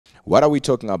What are we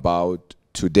talking about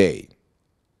today?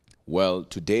 Well,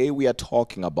 today we are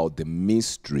talking about the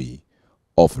mystery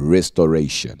of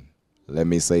restoration. Let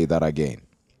me say that again.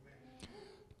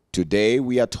 Today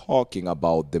we are talking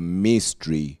about the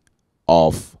mystery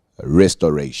of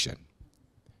restoration.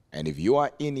 And if you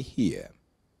are in here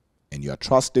and you are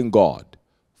trusting God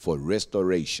for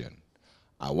restoration,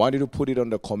 I want you to put it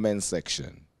on the comment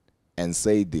section and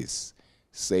say this.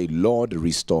 Say, Lord,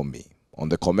 restore me. On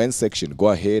the comment section, go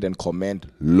ahead and comment,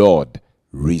 Lord,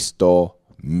 restore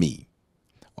me.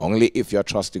 Only if you're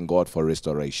trusting God for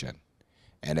restoration.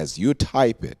 And as you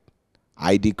type it,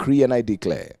 I decree and I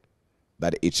declare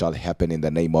that it shall happen in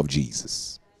the name of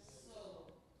Jesus.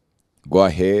 Go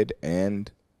ahead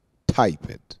and type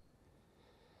it.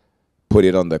 Put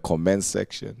it on the comment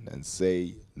section and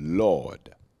say,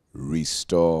 Lord,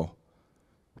 restore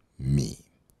me.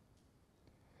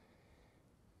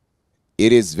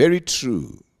 It is very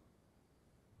true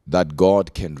that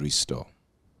God can restore.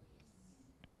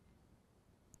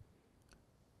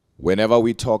 Whenever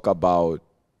we talk about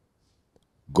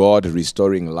God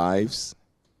restoring lives,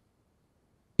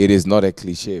 it is not a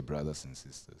cliche, brothers and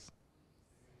sisters.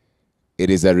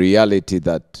 It is a reality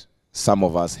that some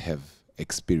of us have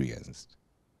experienced.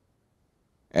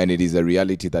 And it is a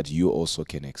reality that you also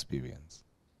can experience.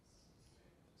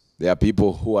 There are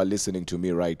people who are listening to me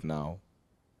right now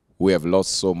who have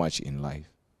lost so much in life.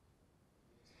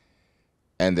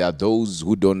 And there are those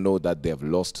who don't know that they have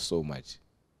lost so much,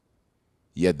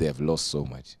 yet they have lost so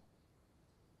much.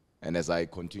 And as I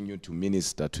continue to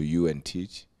minister to you and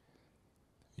teach,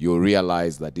 you'll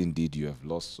realize that indeed you have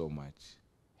lost so much.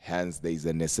 Hence, there is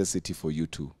a necessity for you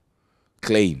to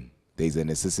claim. There is a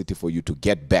necessity for you to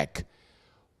get back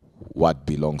what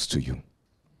belongs to you.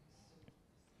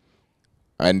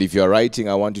 And if you're writing,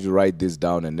 I want you to write this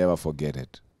down and never forget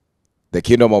it. The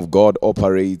kingdom of God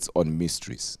operates on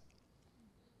mysteries.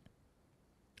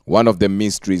 One of the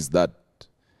mysteries that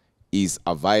is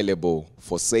available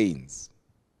for saints,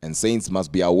 and saints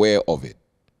must be aware of it,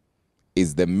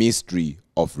 is the mystery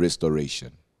of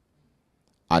restoration.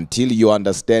 Until you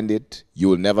understand it, you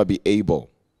will never be able,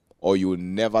 or you will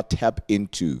never tap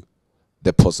into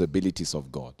the possibilities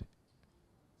of God.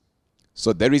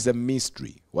 So there is a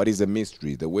mystery. What is a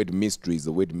mystery? The word mystery is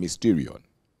the word mysterion.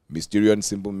 Mysterion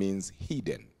simply means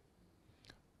hidden.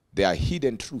 There are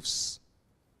hidden truths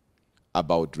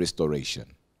about restoration.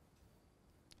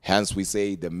 Hence we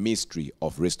say the mystery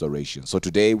of restoration. So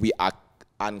today we are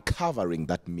uncovering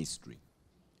that mystery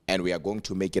and we are going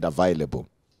to make it available.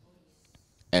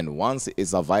 And once it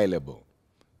is available,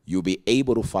 you'll be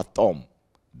able to fathom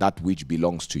that which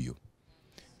belongs to you.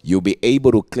 You'll be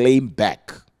able to claim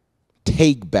back,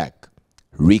 take back,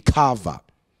 recover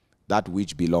that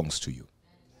which belongs to you.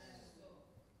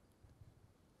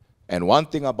 And one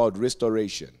thing about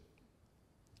restoration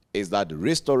is that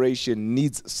restoration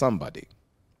needs somebody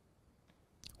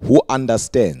who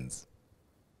understands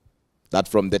that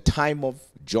from the time of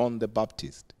John the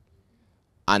Baptist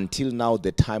until now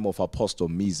the time of Apostle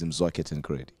Miz Mzwakhe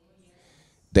Tancredi,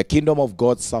 the kingdom of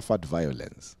God suffered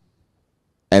violence,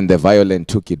 and the violent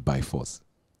took it by force.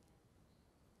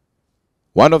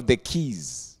 One of the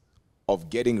keys of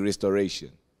getting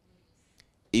restoration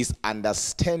is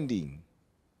understanding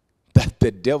that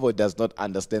the devil does not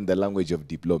understand the language of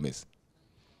diplomacy.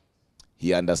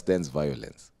 He understands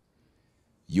violence.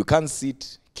 You can't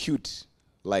sit cute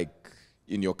like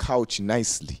in your couch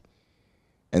nicely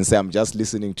and say, I'm just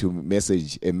listening to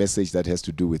a message that has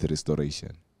to do with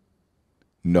restoration.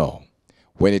 No.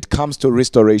 When it comes to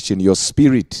restoration, your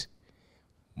spirit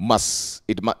must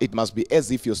be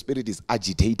as if your spirit is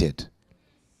agitated.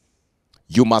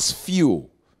 You must feel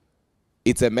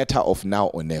it's a matter of now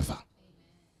or never.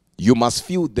 You must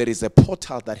feel there is a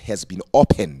portal that has been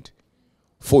opened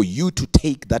for you to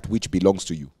take that which belongs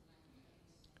to you.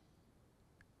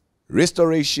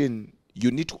 Restoration,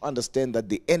 you need to understand that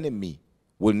the enemy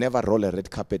will never roll a red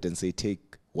carpet and say,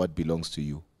 take what belongs to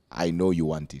you. I know you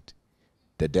want it.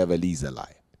 The devil is a liar.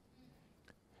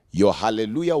 Your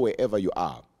hallelujah wherever you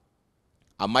are,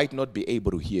 I might not be able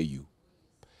to hear you.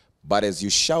 But as you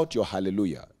shout your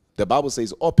hallelujah, the Bible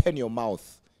says, open your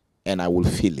mouth and I will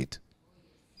fill it.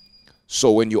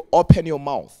 So when you open your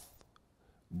mouth,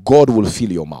 God will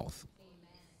fill your mouth.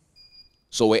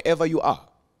 So wherever you are,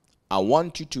 I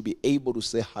want you to be able to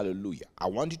say hallelujah. I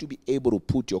want you to be able to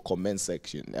put your comment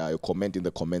section, your comment in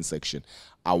the comment section.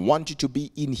 I want you to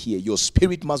be in here. Your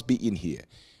spirit must be in here,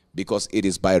 because it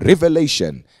is by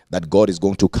revelation that God is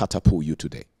going to catapult you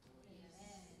today.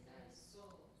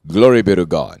 Glory be to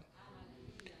God.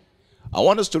 I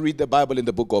want us to read the Bible in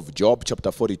the book of Job,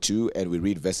 chapter 42, and we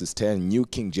read verses 10. New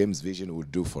King James Version will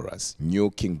do for us. New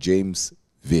King James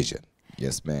Version.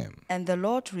 Yes, ma'am. And the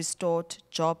Lord restored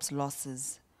Job's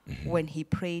losses when he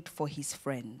prayed for his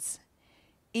friends.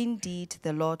 Indeed,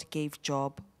 the Lord gave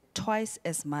Job twice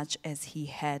as much as he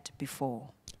had before.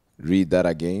 Read that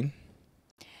again.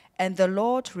 And the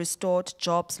Lord restored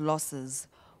Job's losses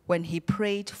when he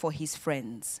prayed for his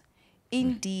friends.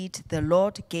 Indeed, the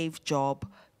Lord gave Job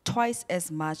twice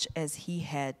as much as he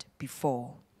had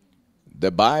before. The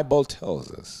Bible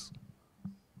tells us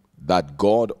that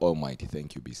God Almighty,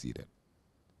 thank you, be seated.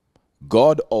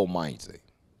 God Almighty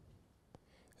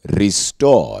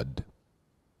restored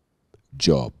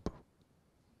Job.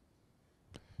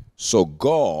 So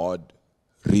God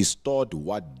restored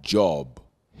what Job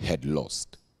had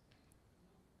lost.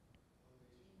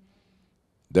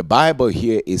 The Bible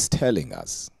here is telling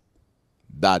us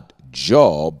that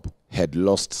Job had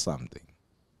lost something,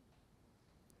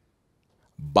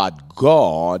 but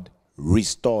God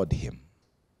restored him.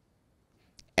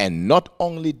 And not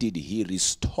only did he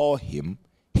restore him,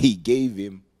 he gave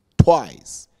him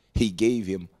twice. He gave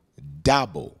him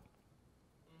double.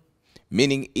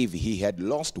 Meaning if he had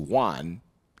lost one,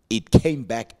 it came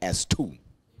back as two.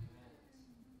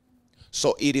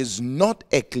 So it is not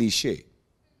a cliche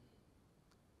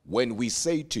when we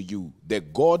say to you, the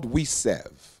God we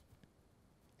serve,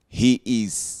 he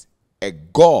is a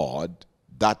God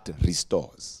that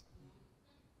restores.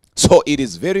 So it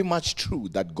is very much true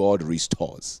that God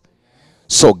restores.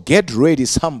 So get ready,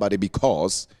 somebody,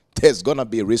 because there's going to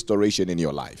be restoration in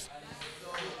your life.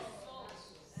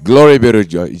 Glory be to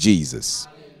Jesus.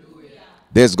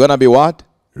 There's going to be what?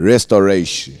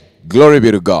 Restoration. Glory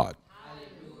be to God.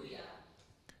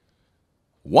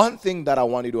 One thing that I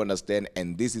want you to understand,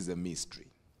 and this is a mystery,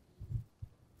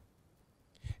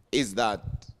 is that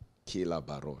Kila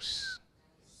Barosh.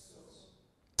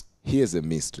 Here's a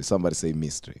mystery. Somebody say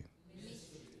mystery.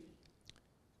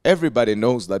 Everybody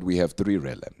knows that we have three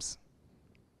realms.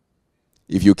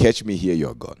 If you catch me here,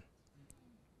 you're gone.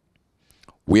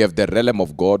 We have the realm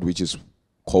of God, which is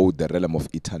called the realm of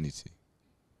eternity.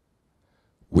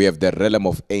 We have the realm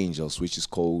of angels, which is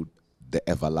called the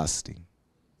everlasting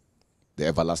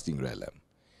realm.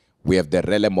 We have the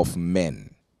realm of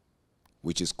men,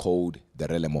 which is called the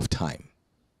realm of time.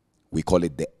 We call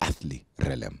it the earthly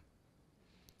realm.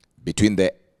 Between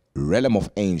the realm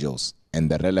of angels and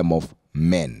the realm of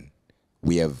men,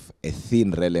 we have a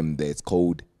thin realm that's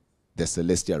called the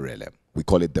celestial realm. We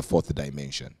call it the fourth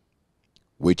dimension,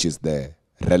 which is the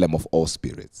realm of all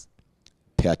spirits.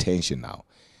 Pay attention now.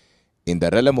 In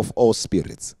the realm of all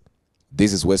spirits,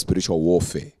 this is where spiritual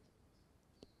warfare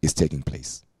is taking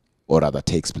place, or rather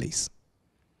takes place.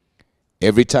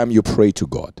 Every time you pray to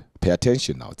God, pay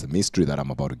attention now, it's a mystery that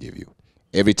I'm about to give you.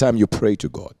 Every time you pray to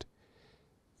God,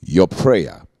 your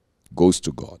prayer goes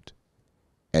to God,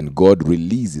 and God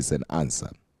releases an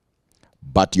answer.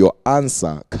 But your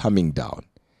answer coming down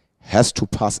has to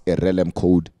pass a realm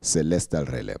called celestial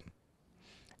realm.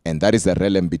 And that is a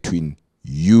realm between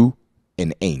you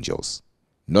and angels,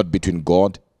 not between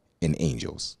God and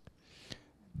angels.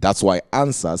 That's why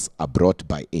answers are brought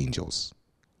by angels,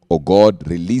 or God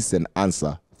releases an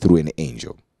answer through an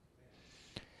angel.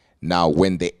 Now,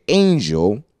 when the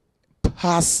angel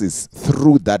passes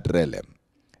through that realm,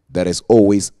 there is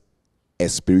always a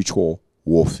spiritual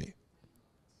warfare,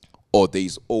 or there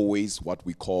is always what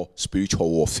we call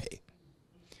spiritual warfare.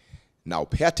 Now,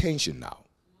 pay attention now.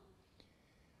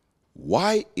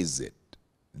 Why is it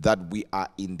that we are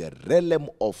in the realm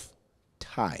of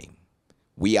time?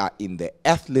 We are in the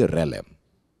earthly realm,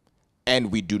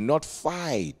 and we do not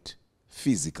fight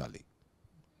physically,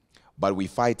 but we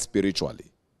fight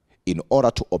spiritually in order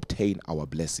to obtain our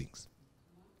blessings.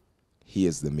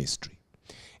 Here's the mystery.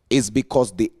 It's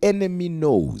because the enemy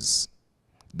knows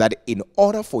that in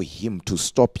order for him to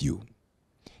stop you,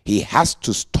 he has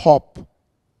to stop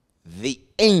the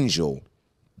angel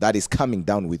that is coming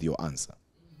down with your answer.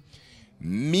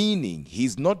 Meaning,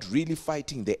 he's not really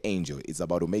fighting the angel. It's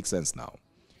about to make sense now.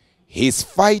 He's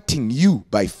fighting you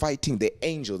by fighting the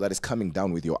angel that is coming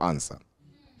down with your answer.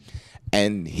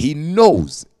 And he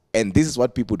knows, and this is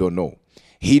what people don't know,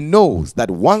 he knows that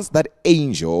once that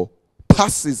angel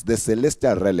passes the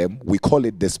celestial realm, we call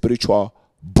it the spiritual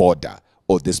border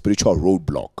or the spiritual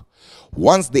roadblock.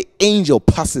 Once the angel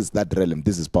passes that realm,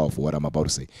 this is powerful what I'm about to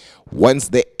say. Once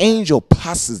the angel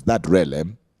passes that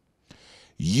realm,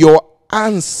 your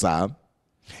answer,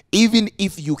 even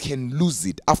if you can lose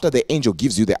it after the angel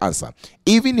gives you the answer,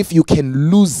 even if you can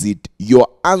lose it, your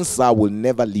answer will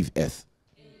never leave earth.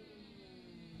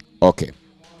 Okay.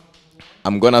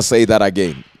 I'm going to say that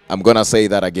again. I'm going to say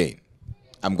that again.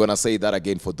 I'm going to say that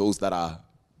again for those that are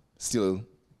still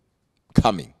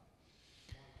coming.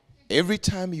 Every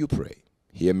time you pray,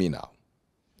 hear me now,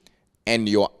 and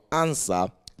your answer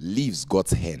leaves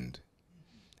God's hand,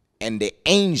 and the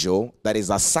angel that is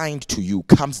assigned to you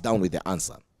comes down with the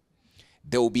answer,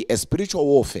 there will be a spiritual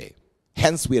warfare.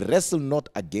 Hence, we wrestle not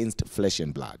against flesh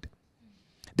and blood.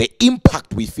 The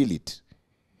impact, we feel it.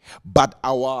 But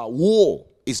our war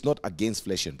is not against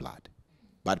flesh and blood,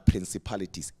 but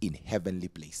principalities in heavenly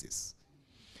places.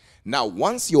 Now,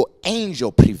 once your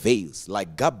angel prevails,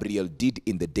 like Gabriel did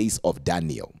in the days of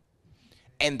Daniel,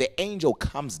 and the angel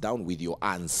comes down with your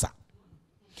answer,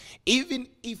 even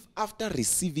if after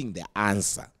receiving the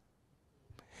answer,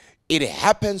 it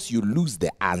happens you lose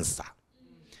the answer,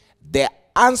 the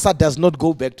answer does not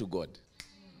go back to God,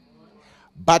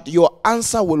 but your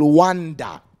answer will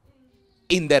wander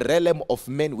in the realm of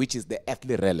men, which is the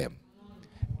earthly realm.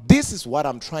 This is what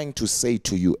I'm trying to say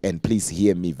to you, and please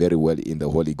hear me very well in the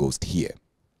Holy Ghost here.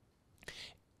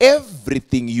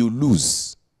 Everything you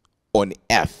lose on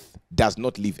earth does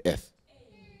not leave earth.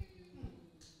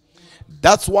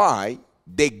 That's why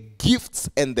the gifts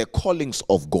and the callings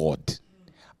of God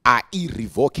are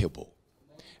irrevocable.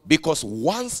 Because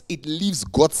once it leaves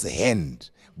God's hand,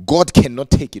 God cannot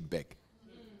take it back.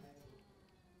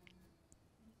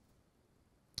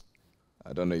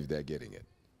 I don't know if they're getting it.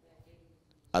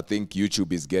 I think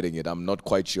YouTube is getting it. I'm not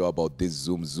quite sure about this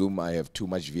Zoom. Zoom, I have too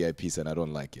much VIPs and I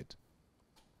don't like it.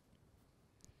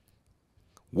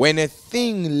 When a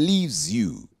thing leaves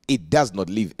you, it does not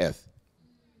leave earth.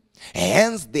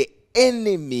 Hence, the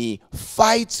enemy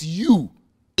fights you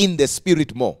in the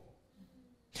spirit more.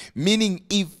 Meaning,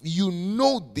 if you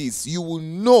know this, you will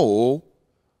know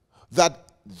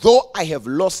that though I have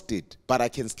lost it, but I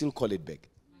can still call it back.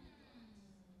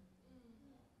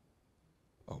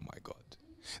 Oh my God.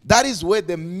 That is where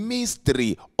the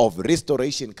mystery of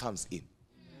restoration comes in.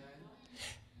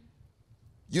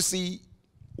 You see,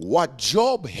 what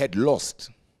Job had lost,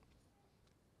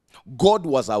 God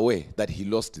was aware that he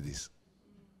lost this.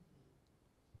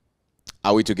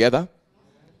 Are we together?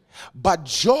 But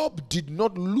Job did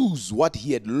not lose what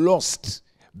he had lost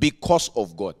because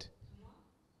of God.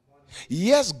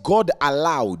 Yes, God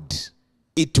allowed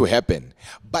it to happen,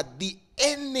 but the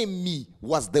enemy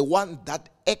was the one that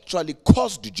actually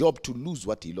caused Job to lose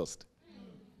what he lost.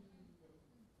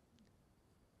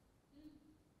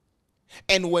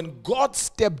 And when God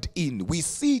stepped in, we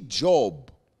see Job,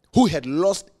 who had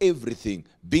lost everything,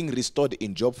 being restored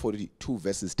in Job 42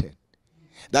 verses 10.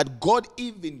 That God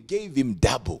even gave him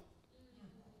double.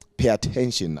 Pay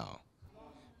attention now.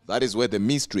 That is where the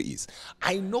mystery is.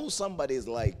 I know somebody is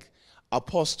like,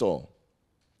 Apostle,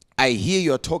 I hear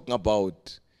you're talking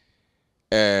about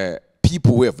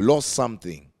people who have lost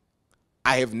something.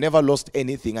 I have never lost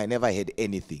anything. I never had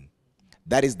anything.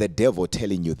 That is the devil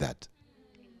telling you that.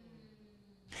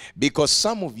 Because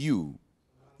some of you,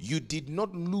 you did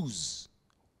not lose,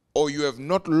 or you have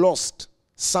not lost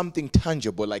something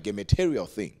tangible like a material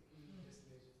thing.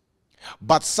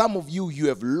 But some of you, you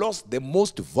have lost the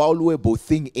most valuable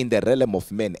thing in the realm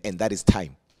of men, and that is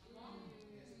time.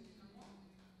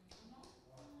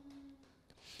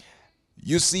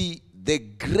 You see, the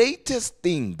greatest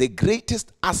thing, the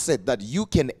greatest asset that you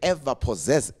can ever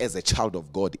possess as a child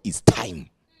of God is time.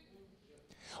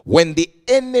 When the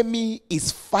enemy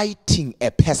is fighting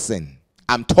a person,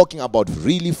 I'm talking about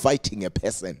really fighting a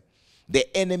person, the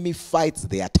enemy fights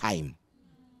their time.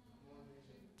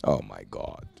 Oh my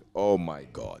God. Oh my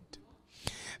God.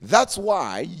 That's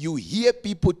why you hear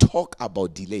people talk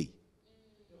about delay.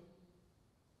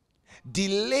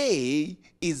 Delay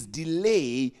is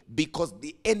delay because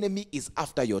the enemy is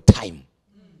after your time.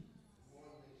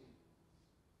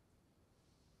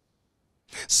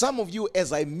 Some of you,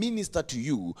 as I minister to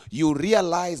you, you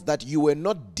realize that you were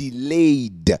not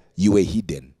delayed, you were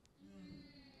hidden.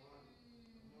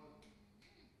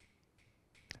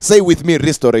 Say with me,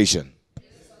 restoration.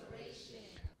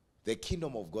 The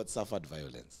kingdom of God suffered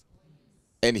violence.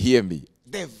 And hear me,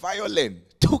 the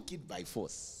violent took it by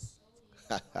force.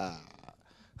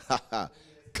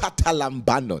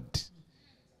 Catalambanod.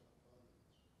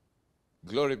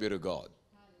 Glory be to God.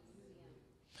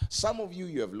 Some of you,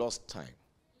 you have lost time.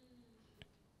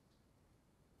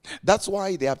 That's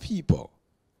why there are people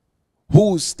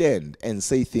who stand and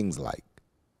say things like,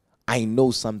 I know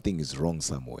something is wrong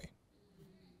somewhere.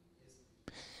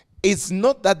 It's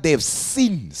not that they've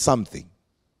seen something.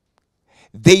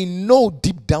 They know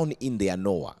deep down in their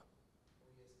knower.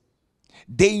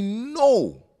 They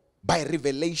know by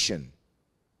revelation.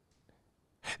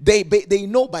 They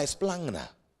know by splangna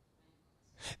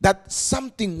that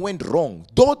something went wrong,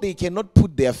 though they cannot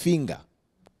put their finger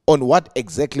on what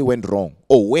exactly went wrong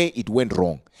or where it went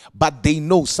wrong, but they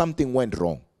know something went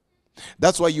wrong.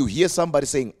 That's why you hear somebody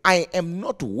saying, I am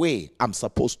not where I'm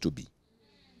supposed to be.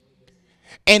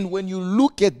 And when you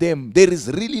look at them, there is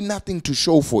really nothing to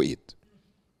show for it.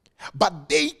 But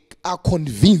they are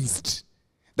convinced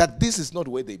that this is not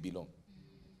where they belong.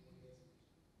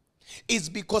 It's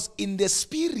because in the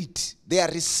spirit, they are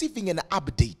receiving an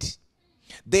update.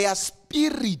 Their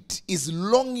spirit is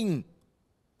longing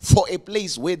for a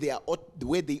place where they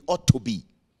ought to be.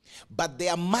 But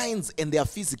their minds and their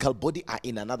physical body are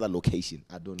in another location.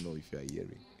 I don't know if you are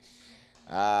hearing.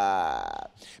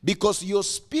 Because your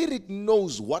spirit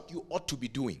knows what you ought to be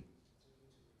doing.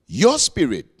 Your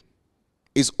spirit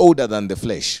is older than the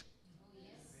flesh.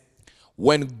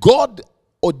 When God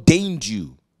ordained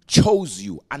you, chose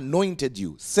you, anointed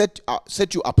you, set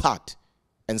you apart,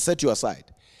 and set you aside,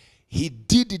 He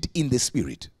did it in the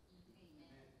spirit.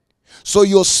 So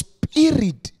your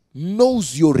spirit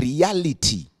knows your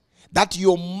reality that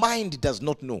your mind does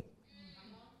not know.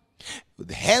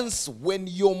 Hence, when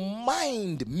your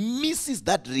mind misses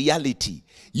that reality,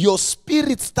 your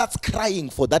spirit starts crying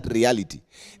for that reality.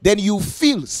 Then you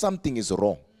feel something is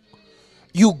wrong.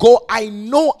 You go, I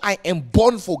know I am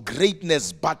born for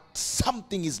greatness, but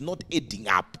something is not adding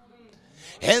up.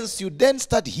 Hence, you then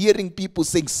start hearing people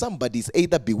saying somebody is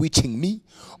either bewitching me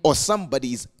or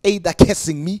somebody is either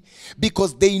cursing me,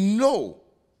 because they know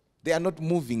they are not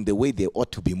moving the way they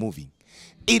ought to be moving.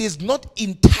 It is not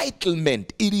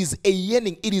entitlement. It is a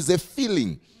yearning. It is a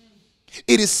feeling.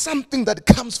 It is something that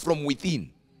comes from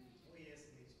within.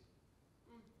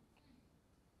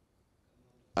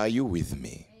 Are you with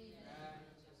me?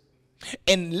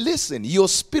 And listen, your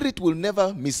spirit will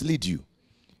never mislead you.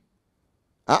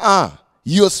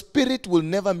 Your spirit will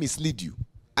never mislead you.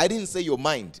 I didn't say your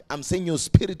mind. I'm saying your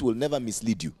spirit will never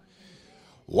mislead you.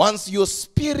 Once your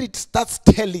spirit starts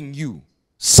telling you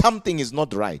something is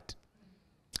not right,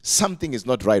 something is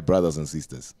not right, brothers and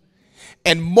sisters.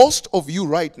 And most of you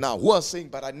right now who are saying,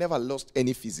 but I never lost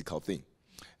any physical thing.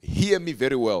 Hear me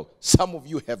very well. Some of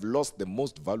you have lost the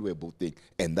most valuable thing,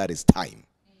 and that is time.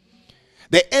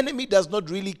 The enemy does not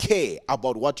really care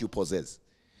about what you possess.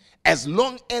 As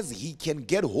long as he can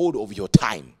get hold of your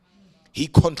time, he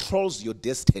controls your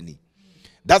destiny.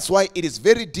 That's why it is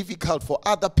very difficult for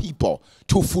other people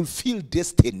to fulfill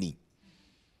destiny.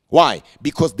 Why?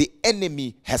 Because the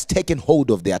enemy has taken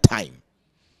hold of their time.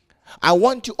 I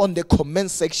want you on the comment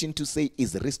section to say,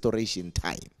 is restoration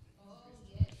time?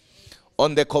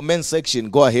 On the comment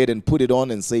section, go ahead and put it on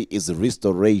and say, is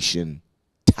restoration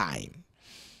time?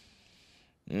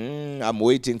 I'm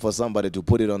waiting for somebody to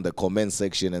put it on the comment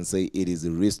section and say, it is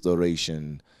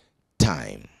restoration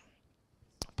time.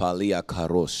 Palia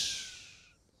Karosh.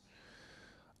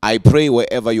 I pray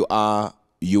wherever you are,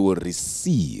 you will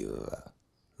receive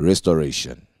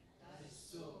restoration.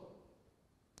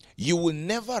 You will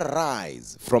never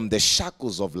rise from the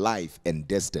shackles of life and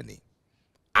destiny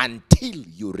until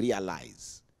you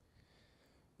realize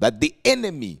that the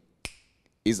enemy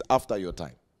is after your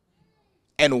time.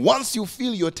 And once you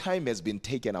feel your time has been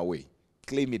taken away,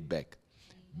 claim it back.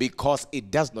 Because it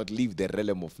does not leave the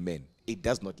realm of men. It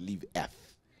does not leave earth.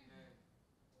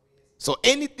 So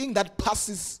anything that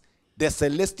passes the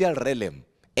celestial realm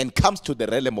and comes to the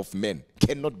realm of men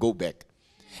cannot go back.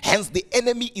 Hence, the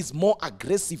enemy is more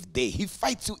aggressive there. He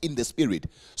fights you in the spirit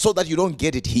so that you don't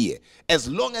get it here. As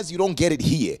long as you don't get it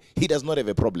here, he does not have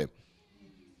a problem.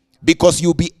 Because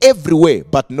you'll be everywhere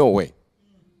but nowhere.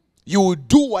 You will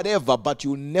do whatever, but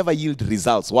you will never yield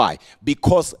results. Why?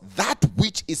 Because that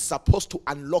which is supposed to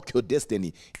unlock your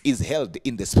destiny is held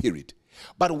in the spirit.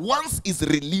 But once it's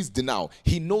released now,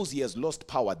 he knows he has lost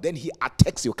power. Then he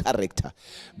attacks your character.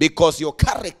 Because your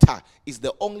character is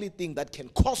the only thing that can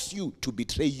cause you to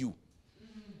betray you.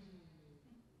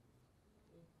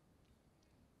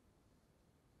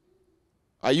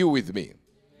 Are you with me?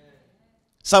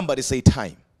 Somebody say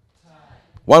time.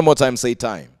 One more time, say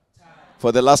time.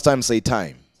 For the last time, say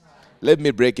time. Let me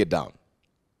break it down.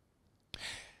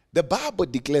 The Bible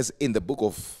declares in the book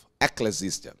of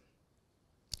Ecclesiastes,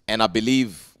 and I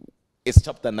believe it's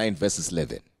chapter 9, verses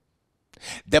 11.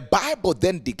 The Bible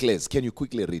then declares, can you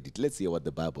quickly read it? Let's hear what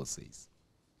the Bible says.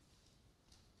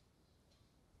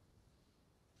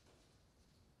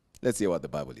 Let's hear what the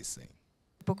Bible is saying.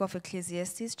 Book of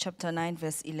Ecclesiastes, chapter 9,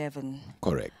 verse 11.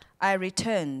 Correct. I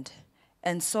returned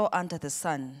and saw under the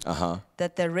sun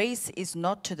that the race is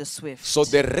not to the swift. So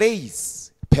the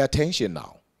race, pay attention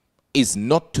now, is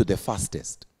not to the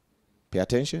fastest. Pay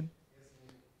attention.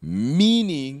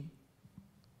 Meaning,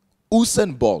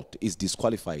 Usain Bolt is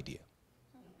disqualified here.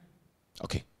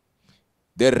 Okay.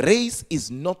 The race is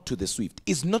not to the swift,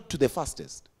 is not to the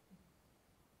fastest.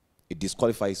 it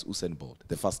disqualifies Usain Bolt,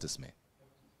 the fastest man.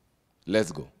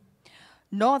 Let's go.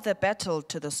 Nor the battle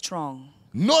to the strong.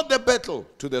 Not the battle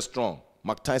to the strong.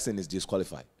 Mike Tyson is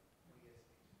disqualified.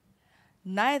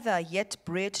 Neither yet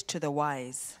bread to the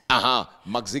wise.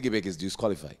 Mark Zuckerberg is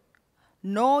disqualified.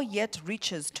 Nor yet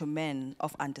riches to men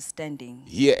of understanding.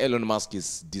 Here Elon Musk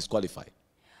is disqualified.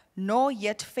 Nor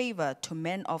yet favor to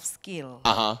men of skill.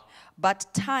 But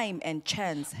time and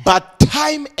chance. But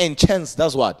time and chance,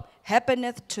 that's what?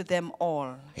 Happeneth to them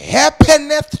all.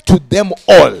 Happeneth to them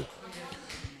all.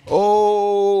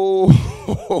 Oh,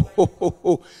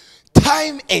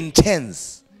 time and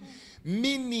chance.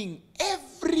 Meaning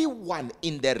everyone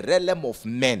in the realm of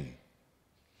men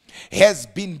has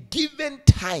been given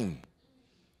time.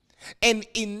 And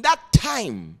in that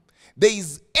time, there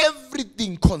is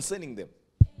everything concerning them.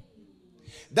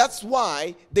 That's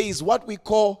why there is what we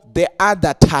call the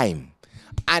other time,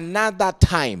 another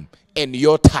time, and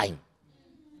your time.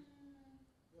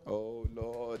 Oh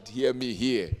Lord, hear me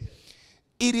here.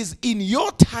 It is in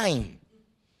your time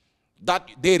that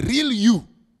the real you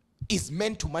is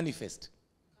meant to manifest.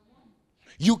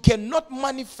 You cannot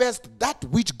manifest that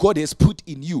which God has put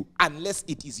in you unless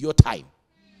it is your time.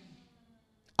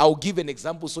 I'll give an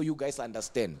example so you guys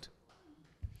understand.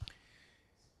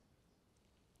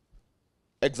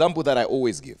 Example that I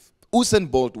always give. Usain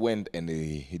Bolt went and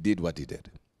he did what he did.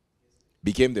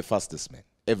 Became the fastest man.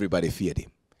 Everybody feared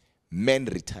him. Men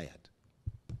retired.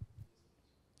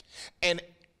 And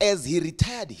as he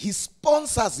retired, his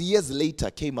sponsors years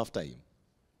later came after him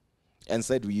and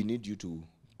said, we need you to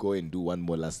go and do one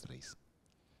more last race.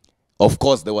 Of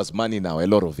course, there was money now, a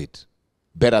lot of it.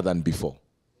 Better than before.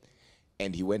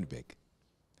 And he went back.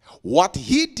 What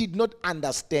he did not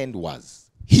understand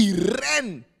was, he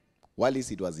ran while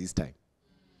it was his time.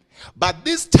 But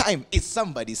this time is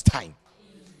somebody's time.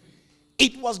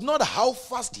 It was not how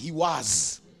fast he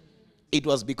was. It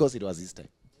was because it was his time.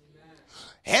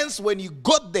 Hence, when you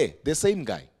got there, the same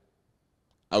guy.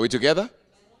 Are we together?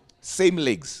 Same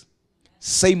legs.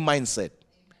 Same mindset.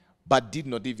 But did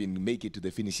not even make it to the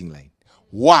finishing line.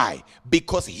 Why?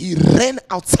 Because he ran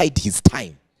outside his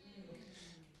time.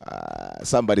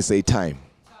 Somebody say time.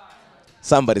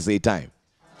 Somebody say time.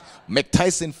 Mike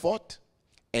Tyson fought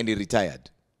and he retired.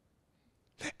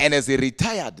 And as he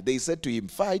retired, they said to him,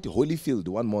 fight Holyfield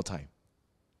one more time.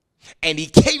 And he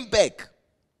came back.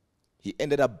 He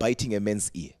ended up biting a man's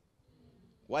ear.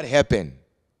 What happened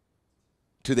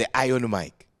to the iron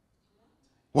mic?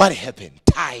 What happened?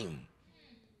 Time.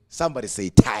 Somebody say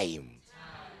time.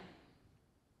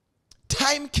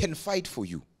 Time can fight for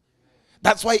you.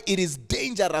 That's why it is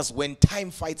dangerous when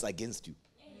time fights against you.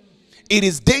 It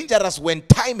is dangerous when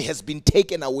time has been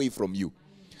taken away from you.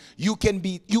 You can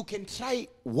try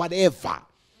whatever.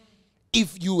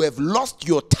 If you have lost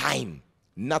your time,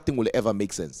 nothing will ever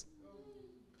make sense.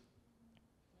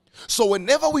 So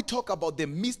whenever we talk about the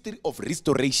mystery of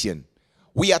restoration,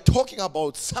 we are talking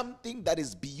about something that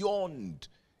is beyond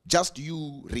just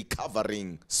you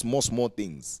recovering small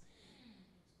things.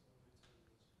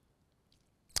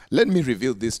 Let me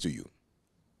reveal this to you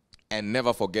and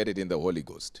never forget it in the Holy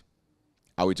Ghost.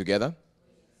 Are we together?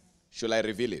 Shall I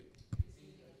reveal it?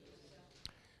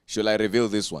 Shall I reveal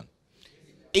this one?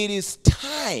 It is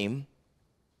time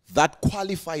that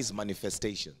qualifies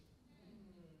manifestation.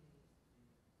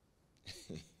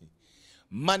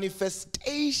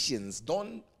 Manifestations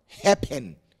don't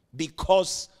happen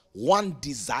because one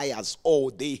desires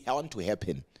or they want to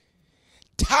happen.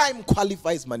 Time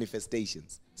qualifies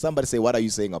manifestations. Somebody say, what are you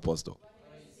saying, Apostle?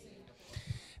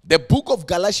 The book of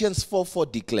Galatians 4:4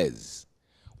 declares,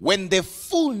 when the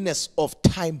fullness of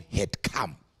time had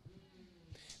come,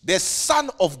 the Son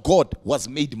of God was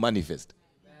made manifest.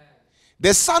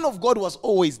 The Son of God was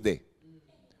always there.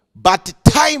 But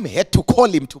time had to call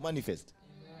him to manifest.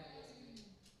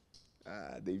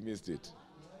 They missed it.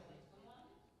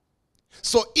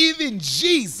 So even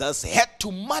Jesus had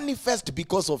to manifest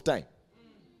because of time.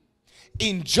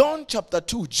 In John chapter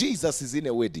 2, Jesus is in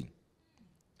a wedding.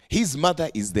 His mother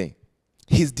is there.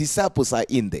 His disciples are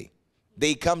in there.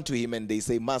 They come to him and they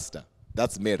say, Master,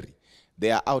 that's Mary.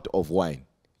 They are out of wine.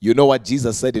 You know what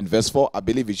Jesus said in verse 4? I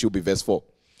believe it should be verse 4.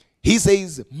 He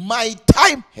says, my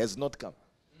time has not come.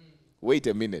 Wait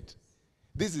a minute.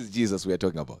 This is Jesus we are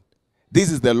talking about. This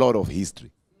is the Lord of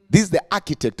history. This is the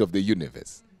architect of the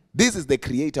universe. This is the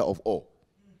creator of all.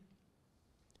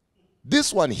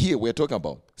 This one here we're talking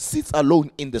about sits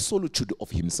alone in the solitude of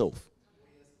himself.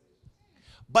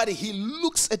 But he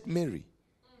looks at Mary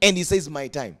and he says, my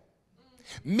time.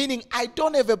 Meaning, I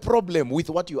don't have a problem with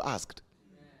what you asked.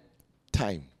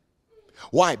 Time.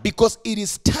 Why? Because it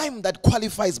is time that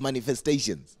qualifies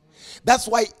manifestations. That's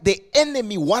why the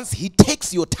enemy, once he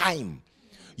takes your time,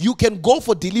 you can go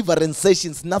for deliverance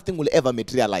sessions, nothing will ever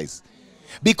materialize.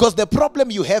 Because the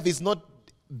problem you have is not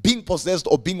being possessed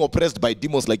or being oppressed by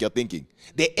demons like you're thinking.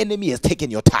 The enemy has taken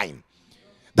your time.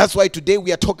 That's why today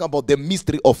we are talking about the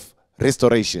mystery of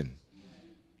restoration.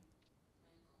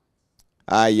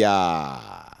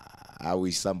 I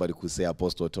wish somebody could say,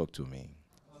 Apostle, talk to me.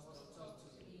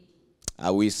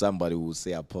 I wish somebody would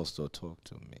say, Apostle, talk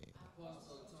to me.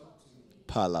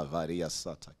 Palavaria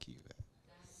satakive.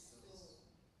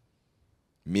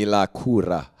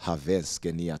 Milakura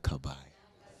haveske niakabai.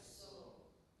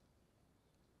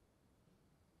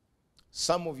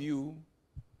 Some of you,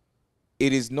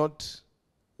 it is not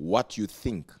what you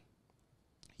think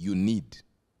you need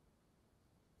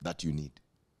that you need.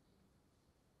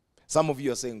 Some of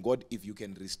you are saying, God, if you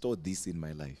can restore this in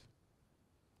my life.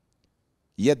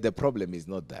 Yet the problem is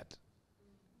not that.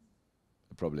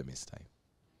 The problem is time.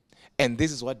 And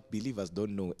this is what believers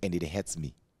don't know, and it hurts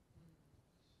me.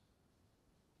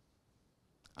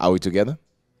 Are we together?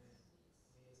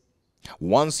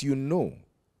 Once you know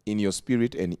in your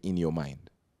spirit and in your mind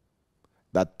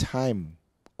that time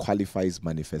qualifies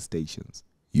manifestations,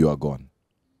 you are gone.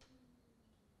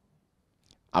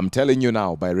 I'm telling you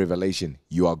now by revelation,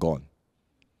 you are gone.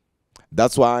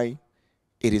 That's why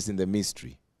it is in the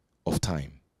mystery of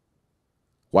time.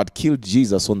 What killed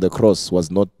Jesus on the cross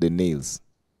was not the nails,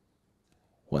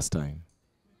 was time.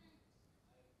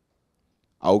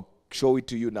 I'll show it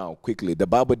to you now quickly. The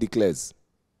Bible declares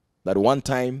that one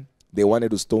time they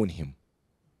wanted to stone him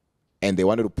and they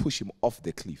wanted to push him off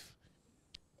the cliff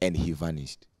and he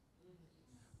vanished.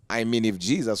 I mean, if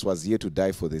Jesus was here to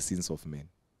die for the sins of men,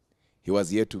 he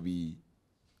was here to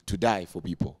die for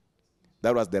people.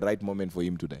 That was the right moment for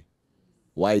him to die.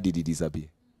 Why did he disappear?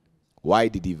 Why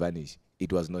did he vanish?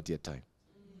 It was not yet time.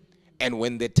 And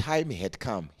when the time had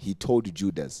come, he told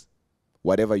Judas,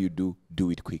 whatever you do,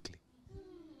 do it quickly.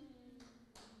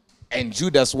 And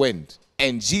Judas went,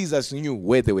 and Jesus knew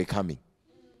where they were coming.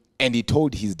 And he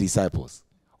told his disciples.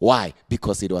 Why?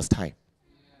 Because it was time.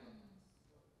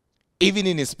 Even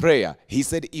in his prayer, he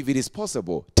said, if it is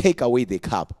possible, take away the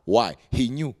cup. Why? He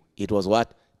knew it was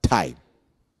what? Time.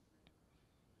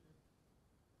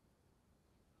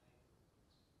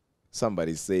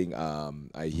 Somebody's saying,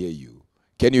 I hear you.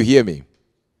 Can you hear me?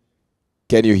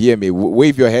 Can you hear me?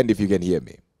 Wave your hand if you can hear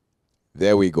me.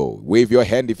 There we go. Wave your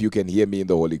hand if you can hear me in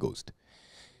the Holy Ghost.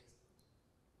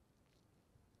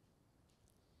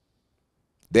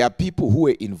 There are people who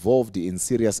were involved in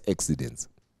serious accidents.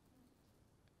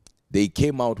 They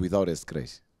came out without a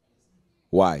scratch.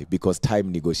 Why? Because time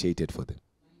negotiated for them.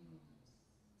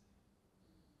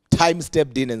 Time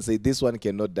stepped in and said, this one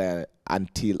cannot die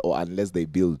until or unless they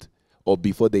build or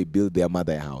before they build their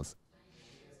mother a house.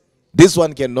 This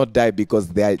one cannot die because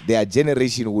their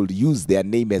generation will use their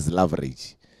name as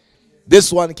leverage.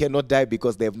 This one cannot die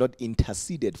because they have not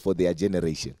interceded for their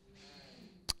generation.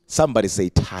 Somebody say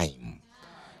time.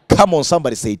 Come on,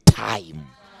 somebody say time.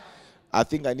 I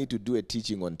think I need to do a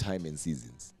teaching on time and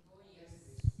seasons.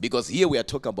 Because here we are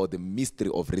talking about the mystery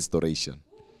of restoration.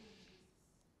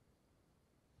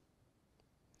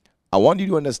 I want you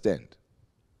to understand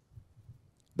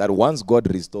that once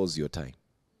God restores your time,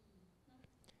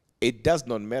 it does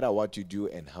not matter what you do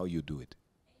and how you do it.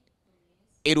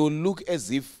 It will look as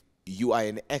if you are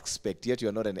an expert, yet you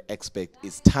are not an expert.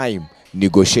 It's time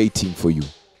negotiating for you.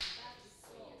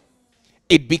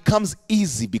 It becomes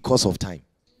easy because of time.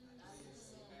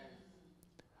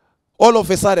 All of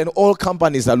a sudden, all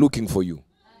companies are looking for you.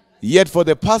 Yet for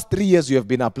the past 3 years you have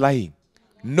been applying,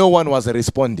 no one was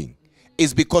responding.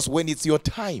 It's because when it's your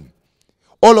time,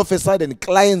 all of a sudden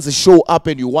clients show up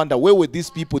and you wonder, where were these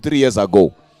people 3 years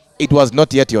ago? It was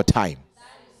not yet your time.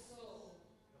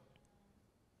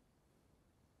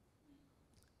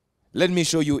 Let me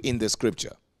show you in the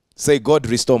scripture. Say, God,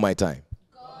 restore my time.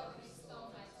 God, restore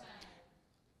my time.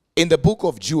 In the book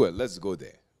of Joel, let's go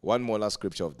there. One more last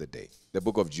scripture of the day. The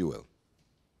book of Joel.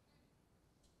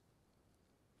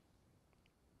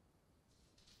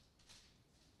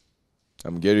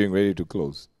 I'm getting ready to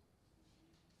close.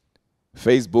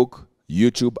 Facebook,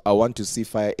 YouTube, I want to see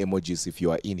fire emojis if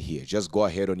you are in here. Just go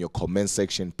ahead on your comment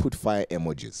section, put fire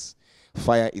emojis.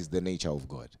 Fire is the nature of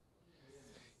God.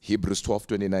 Hebrews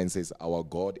 12:29 says, our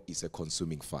God is a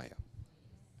consuming fire.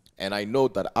 And I know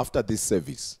that after this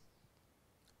service,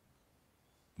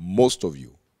 most of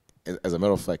you, as a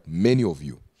matter of fact, many of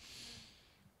you,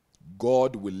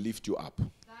 God will lift you up.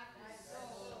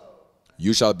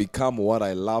 You shall become what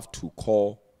I love to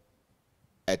call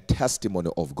a testimony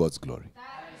of God's glory.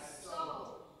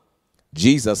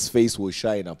 Jesus' face will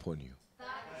shine upon you.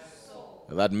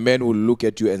 That men will look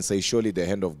at you and say, surely the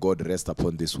hand of God rests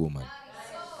upon this woman.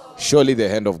 Surely the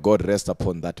hand of God rests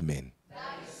upon that man.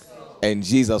 And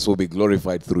Jesus will be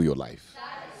glorified through your life.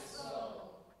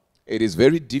 It is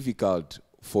very difficult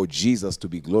for Jesus to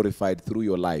be glorified through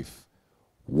your life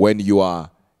when you are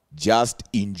just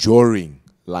enjoying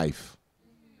life.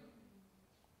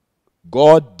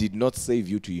 God did not save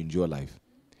you to enjoy life.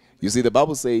 You see, the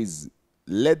Bible says,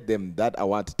 let them that are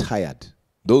what? Tired.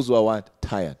 Those who are what?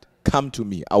 Tired. Come to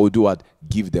me. I will do what?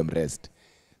 Give them rest.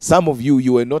 Some of you,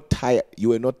 you were not tired. You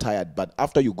were not tired, but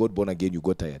after you got born again, you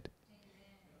got tired.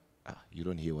 You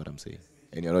don't hear what I'm saying.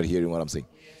 And you're not hearing what I'm saying.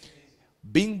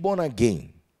 Being born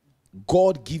again,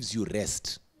 God gives you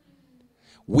rest.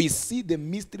 We see the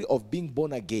mystery of being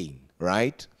born again,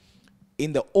 right?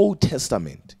 In the Old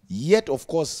Testament. Yet, of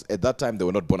course, at that time, they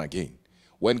were not born again.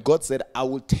 When God said, I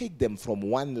will take them from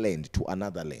one land to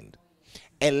another land.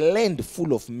 A land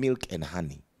full of milk and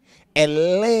honey. A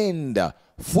land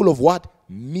full of what?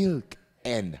 Milk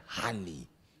and honey.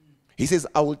 He says,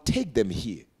 I will take them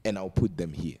here and I'll put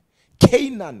them here.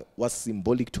 Canaan was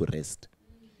symbolic to rest.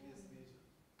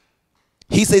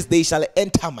 He says, they shall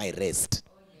enter my rest.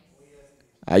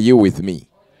 Are you with me?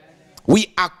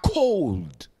 We are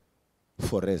called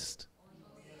for rest.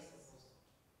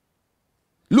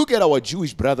 Look at our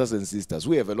Jewish brothers and sisters.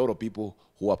 We have a lot of people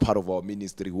who are part of our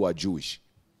ministry who are Jewish.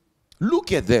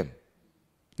 Look at them.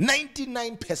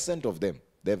 99% of them,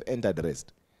 they've entered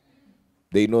rest.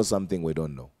 They know something we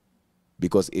don't know.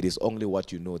 Because it is only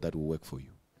what you know that will work for you.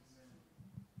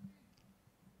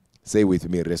 Say with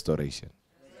me, restoration.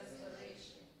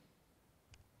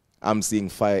 I'm seeing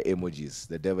fire emojis.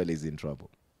 The devil is in trouble.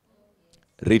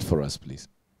 Read for us, please.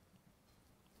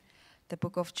 The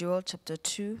book of Joel, chapter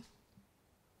 2,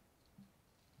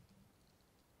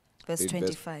 verse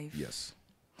 25. Yes.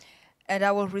 And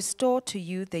I will restore to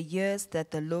you the years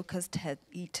that the locust had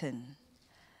eaten,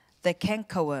 the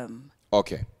cankerworm.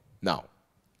 Okay. Now,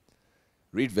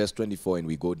 read verse 24 and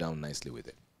we go down nicely with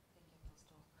it.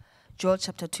 Joel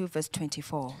chapter 2, verse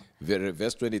 24.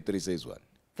 Verse 23 says what?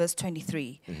 Verse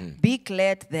 23. Be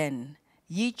glad then,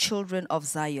 ye children of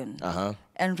Zion,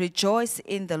 and rejoice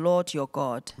in the Lord your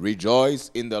God. Rejoice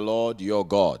in the Lord your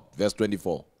God. Verse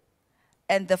 24.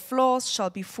 And the floors shall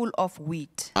be full of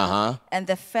wheat, and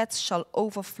the fats shall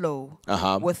overflow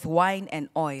with wine and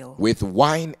oil. With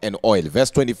wine and oil.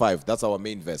 Verse 25. That's our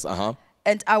main verse.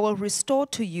 And I will restore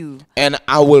to you. And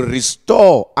I will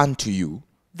restore unto you.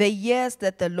 The years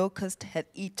that the locust had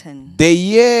eaten. The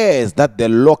years that the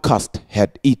locust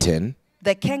had eaten.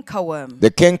 The cankerworm.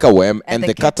 The cankerworm and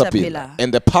the caterpillar.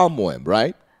 And the palmworm,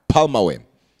 right? Palmerworm.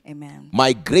 Amen.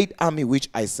 My great army which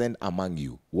I send among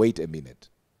you. Wait a minute.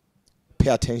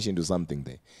 Pay attention to something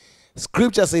there.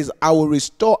 Scripture says, I will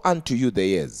restore unto you the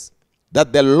years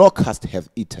that the locust have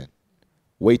eaten.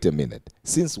 Wait a minute.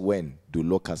 Since when do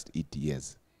locusts eat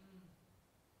years?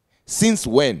 Since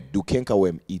when do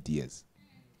cankerworm eat years?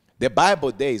 The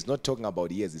Bible there is not talking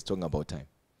about years, it's talking about time.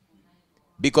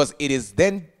 Because it is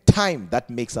then time that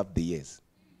makes up the years.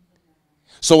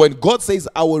 So when God says,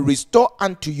 I will restore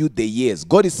unto you the years,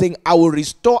 God is saying, I will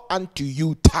restore unto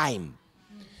you time.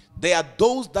 There are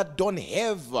those that don't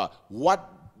have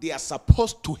what they are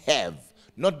supposed to have,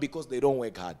 not because they don't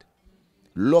work hard.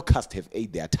 Locusts have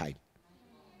ate their time.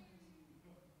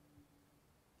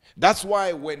 That's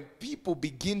why when people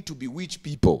begin to bewitch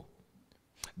people,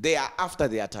 they are after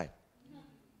their time.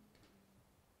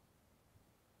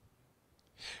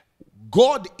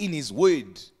 God in his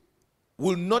word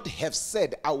will not have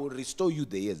said, I will restore you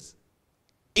the years,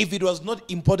 if it was not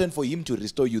important for him to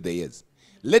restore you the years.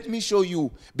 Let me show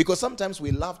you, because sometimes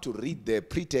we love to read the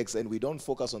pretext and we don't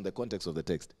focus on the context of the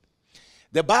text.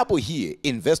 The Bible here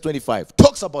in verse 25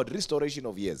 talks about restoration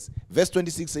of years. Verse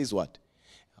 26 says what?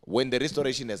 When the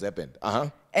restoration has happened.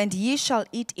 And ye shall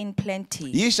eat in plenty.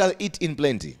 Ye shall eat in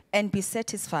plenty. And be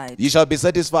satisfied. Ye shall be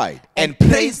satisfied. And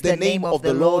praise the name of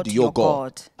the Lord your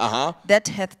God. That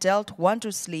hath dealt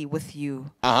wondrously with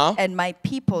you. And my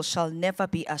people shall never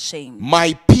be ashamed.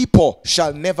 My people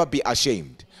shall never be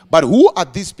ashamed. But who are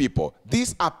these people?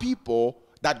 These are people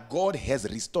that God has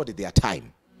restored their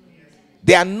time.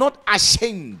 They are not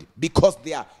ashamed because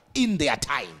they are in their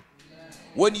time.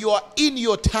 When you are in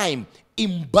your time,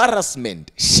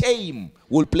 embarrassment, shame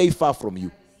will play far from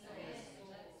you.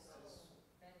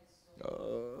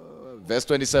 Verse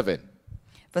 27.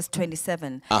 Verse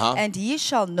 27. And ye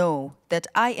shall know that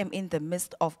I am in the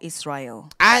midst of Israel.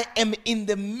 I am in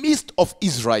the midst of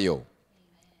Israel.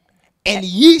 And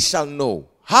ye shall know.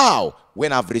 How?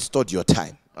 When I've restored your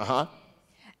time.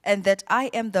 And that I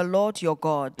am the Lord your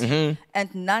God,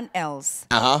 and none else.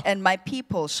 And my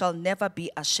people shall never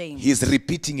be ashamed. He's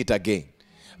repeating it again.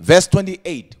 Verse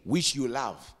 28, which you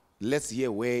love. Let's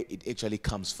hear where it actually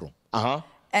comes from.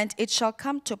 And it shall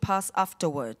come to pass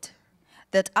afterward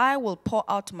that I will pour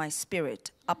out my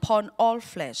spirit upon all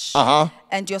flesh,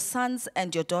 and your sons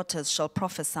and your daughters shall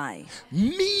prophesy.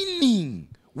 Meaning,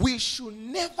 we should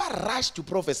never rush to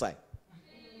prophesy.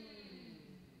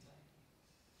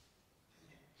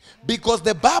 Because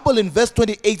the Bible in verse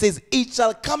 28 says, it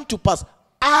shall come to pass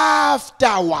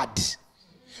afterward.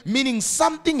 Meaning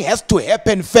something has to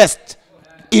happen first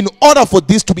in order for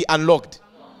this to be unlocked.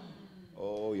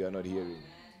 Oh, you are not hearing.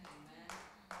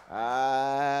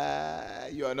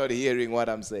 You are not hearing what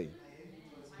I'm saying.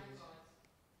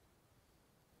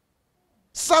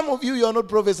 Some of you are not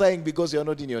prophesying because you are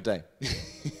not in your time.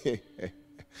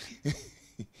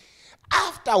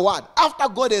 After what? After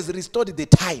God has restored the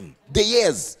time, the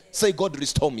years, say, God,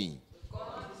 restore me.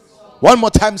 God, restore me. One more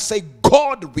time, say,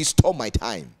 God, restore my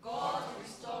time. God,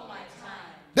 restore my time.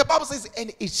 The Bible says,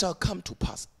 and it shall come to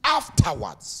pass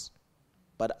afterwards.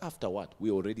 But after what?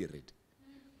 We already read.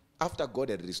 After God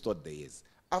had restored the years,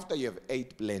 after you have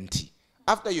ate plenty,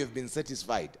 after you have been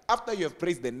satisfied, after you have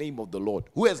praised the name of the Lord,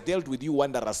 who has dealt with you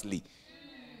wondrously,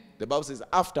 the Bible says,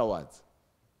 afterwards,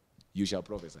 you shall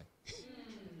prophesy.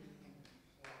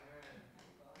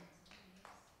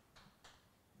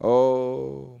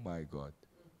 Oh my God.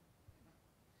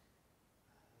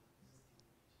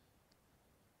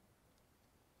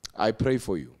 I pray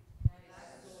for you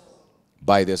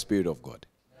by the Spirit of God.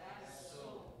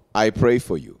 I pray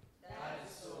for you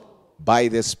by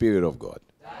the Spirit of God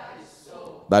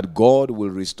that God will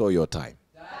restore your time.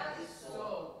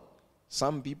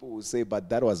 Some people will say, but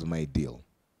that was my deal.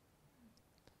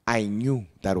 I knew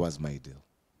that was my deal.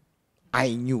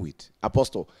 I knew it.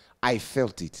 Apostle, I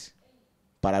felt it.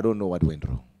 But I don't know what went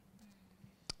wrong.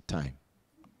 Time.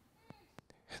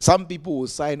 Some people will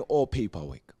sign all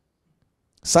paperwork,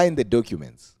 sign the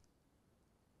documents,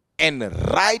 and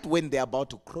right when they're about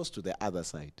to cross to the other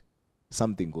side,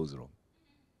 something goes wrong.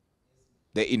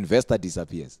 The investor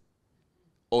disappears,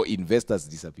 or investors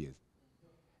disappears.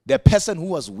 The person who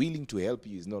was willing to help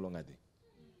you is no longer there.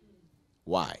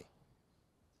 Why?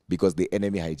 Because the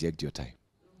enemy hijacked your time.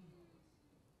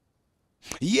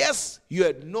 Yes, you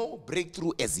had no breakthrough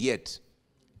as yet.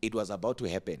 It was about to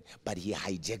happen, but he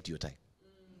hijacked your time.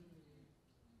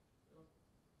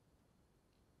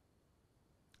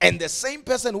 And the same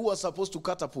person who was supposed to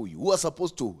catapult you, who was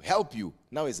supposed to help you,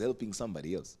 now is helping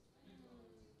somebody else.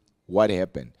 What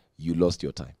happened? You lost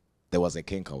your time. There was a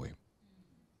cankerworm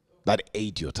that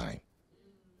ate your time.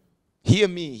 Hear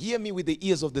me with the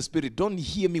ears of the Spirit. Don't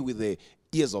hear me with the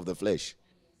ears of the flesh.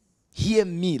 Hear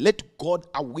me. Let God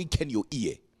awaken your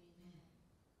ear.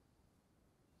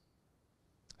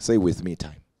 Say with me,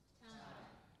 time.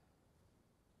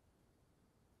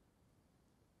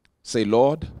 Say,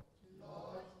 Lord,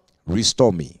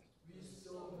 restore me.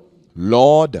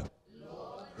 Lord,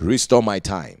 restore my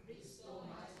time.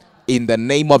 In the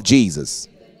name of Jesus.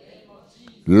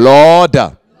 Lord,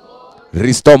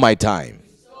 restore my time.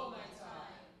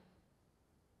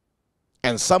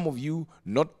 And some of you,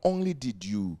 not only did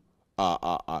you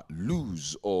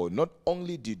lose, or not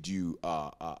only did you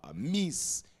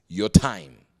miss your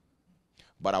time,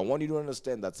 but I want you to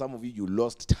understand that some of you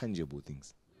lost tangible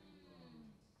things.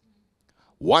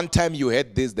 One time you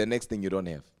had this, the next thing you don't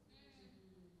have.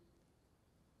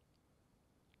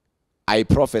 I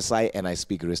prophesy and I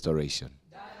speak restoration.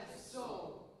 That is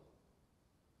so.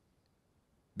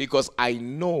 Because I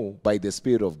know by the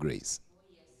Spirit of grace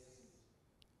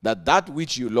that that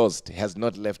which you lost has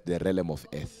not left the realm of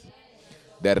earth,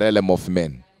 the realm of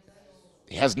men.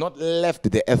 It has not left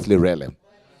the earthly realm.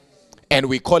 And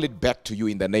we call it back to you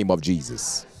in the name of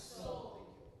Jesus.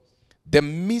 The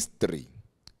mystery,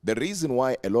 the reason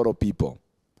why a lot of people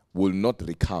will not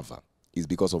recover is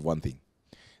because of one thing.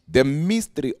 The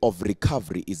mystery of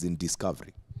recovery is in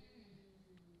discovery.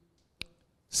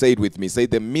 Say it with me. Say,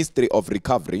 the mystery of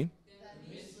recovery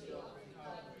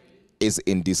is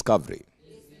in discovery.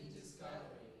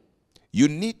 You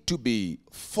need to be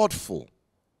thoughtful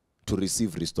to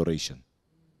receive restoration.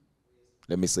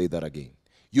 Let me say that again.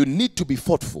 You need to be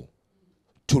thoughtful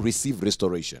to receive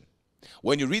restoration.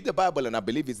 When you read the Bible, and I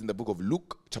believe it's in the book of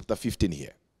Luke chapter 15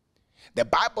 here, the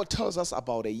Bible tells us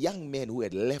about a young man who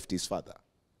had left his father.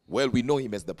 Well, we know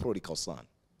him as the prodigal son.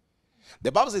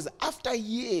 The Bible says after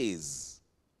years,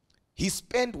 he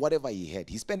spent whatever he had.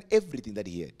 He spent everything that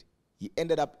he had. He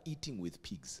ended up eating with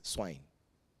pigs, swine.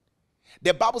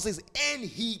 The Bible says, and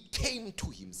he came to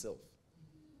himself.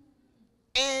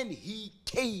 And he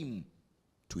came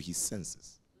to his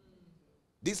senses.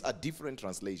 These are different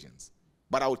translations,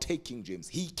 but I'll take King James.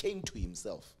 He came to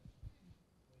himself.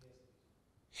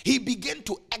 He began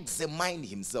to examine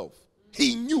himself.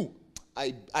 He knew,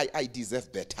 I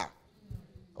deserve better.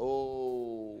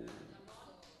 Oh.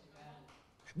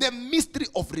 The mystery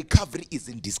of recovery is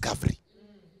in discovery.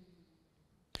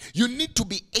 You need to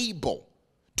be able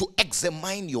to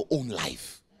examine your own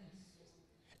life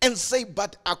and say,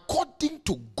 but according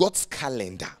to God's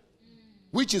calendar,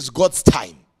 which is God's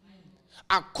time,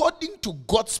 according to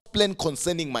God's plan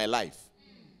concerning my life,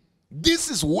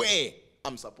 this is where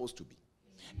I'm supposed to be.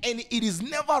 And it is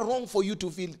never wrong for you to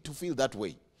feel that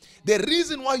way. The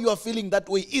reason why you are feeling that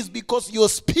way is because your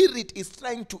spirit is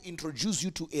trying to introduce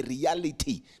you to a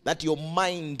reality that your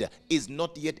mind is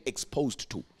not yet exposed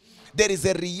to. There is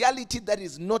a reality that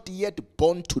is not yet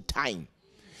born to time,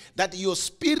 that your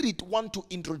spirit wants to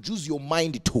introduce your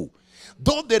mind to.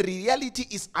 Though the reality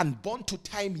is unborn to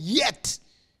time, yet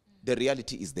the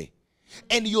reality is there.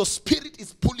 And your spirit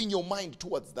is pulling your mind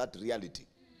towards that reality.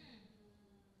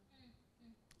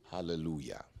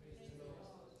 Hallelujah.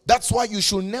 That's why you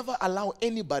should never allow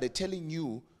anybody telling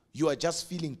you you are just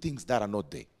feeling things that are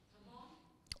not there.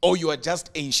 Or you are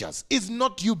just anxious. It's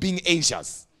not you being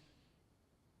anxious.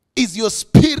 It's your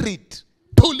spirit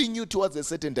pulling you towards a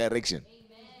certain direction.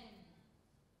 Amen.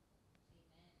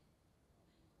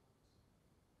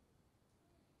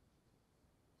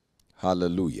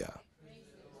 Hallelujah.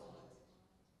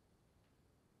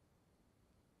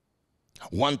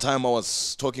 One time I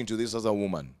was talking to this other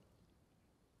woman.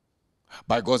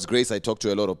 By God's grace, I talked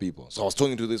to a lot of people. So I was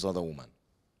talking to this other woman.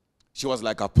 She was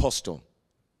like apostle.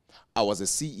 I was a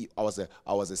CEO. I was a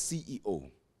CEO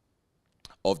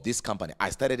of this company. I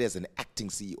started as an acting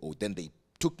CEO. Then they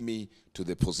took me to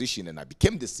the position and I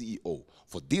became the CEO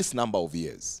for this number of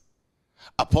years.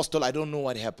 Apostle, I don't know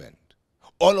what happened.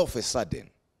 All of a sudden,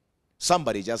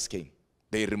 somebody just came.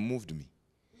 They removed me.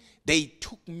 They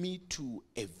took me to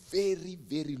a very,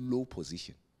 very low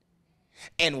position.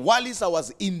 And while I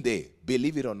was in there,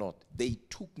 believe it or not, they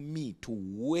took me to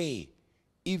where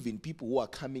even people who are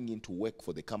coming in to work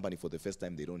for the company for the first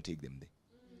time, they don't take them there.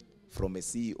 From a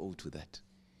CEO to that.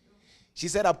 She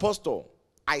said, Apostle,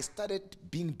 I started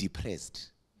being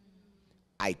depressed.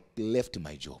 I left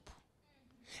my job.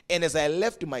 And as I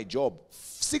left my job,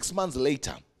 6 months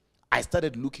later, I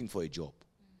started looking for a job.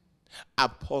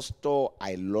 Apostle,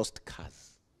 I lost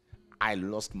cars. I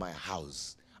lost my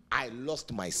house. I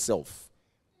lost myself.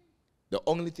 The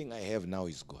only thing I have now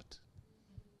is God.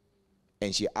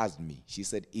 And she asked me, she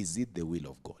said, is it the will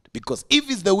of God? Because if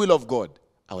it's the will of God,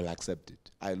 I will accept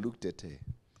it. I looked at her.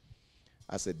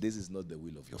 I said, this is not the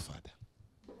will of your Father.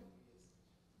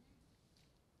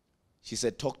 She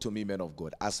said, talk to me, man of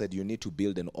God. I said, you need to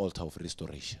build an altar of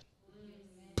restoration.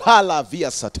 Pala via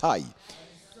satai.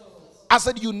 I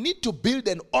said, you need to build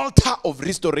an altar of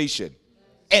restoration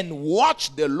and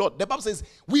watch the Lord. The Bible says,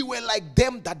 we were like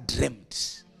them that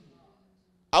dreamt.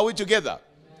 Are we together?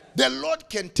 The Lord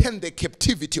can turn the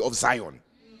captivity of Zion.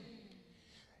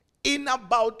 In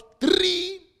about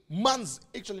 3 months,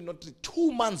 actually not 3,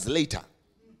 2 months later,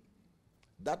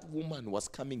 that woman was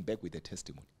coming back with a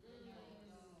testimony.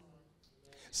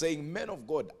 Saying, man of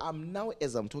God, I'm now,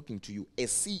 as I'm talking to you, a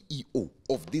CEO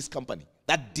of this company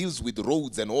that deals with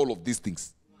roads and all of these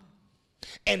things.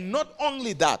 And not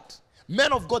only that,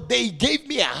 man of God, they gave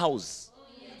me a house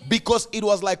because it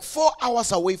was like 4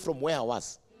 hours away from where I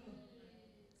was.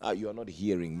 You are not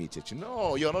hearing me, church.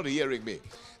 No, you're not hearing me.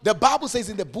 The Bible says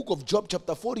in the book of Job,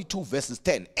 chapter 42, verses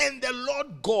 10, and the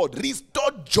Lord God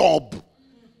restored Job.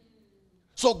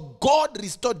 So God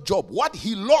restored Job. What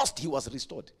he lost, he was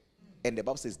restored. And the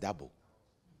Bible says double.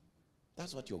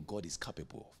 That's what your God is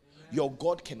capable of. Your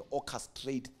God can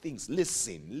orchestrate things.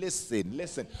 Listen.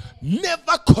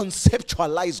 Never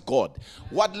conceptualize God.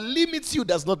 What limits you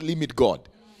does not limit God.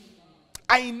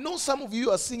 I know some of you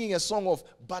are singing a song of,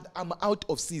 but I'm out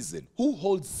of season. Who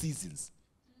holds seasons?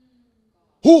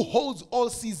 Who holds all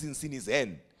seasons in his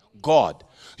hand? God.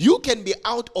 You can be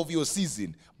out of your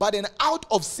season, but an out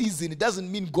of season, it doesn't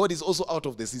mean God is also out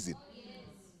of the season.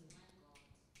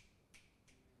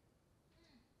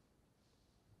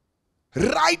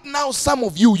 Right now, some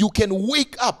of you can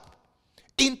wake up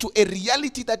into a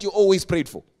reality that you always prayed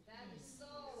for.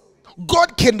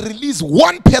 God can release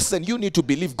one person. You need to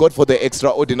believe God for the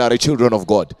extraordinary children of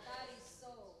God.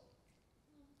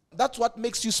 That's what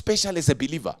makes you special as a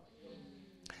believer.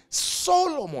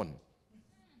 Solomon,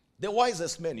 the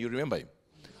wisest man, you remember him,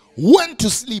 went to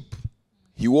sleep.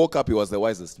 He woke up, he was the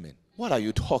wisest man. What are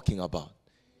you talking about?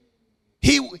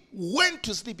 He went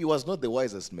to sleep, he was not the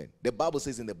wisest man. The Bible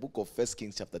says in the book of 1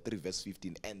 Kings chapter 3 verse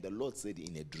 15, and the Lord said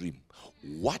in a dream,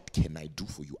 what can I do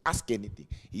for you? Ask anything.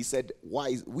 He said,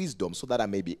 wisdom, so that I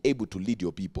may be able to lead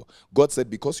your people. God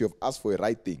said, because you have asked for a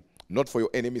right thing, not for your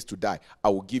enemies to die. I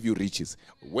will give you riches.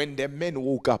 When the man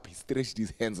woke up, he stretched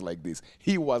his hands like this.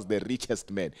 He was the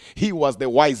richest man. He was the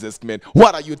wisest man.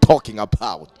 What are you talking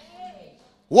about?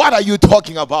 What are you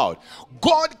talking about?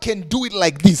 God can do it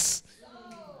like this.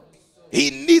 He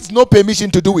needs no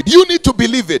permission to do it. You need to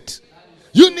believe it.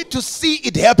 You need to see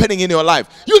it happening in your life.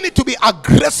 You need to be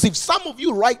aggressive. Some of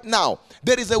you right now,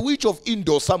 there is a witch of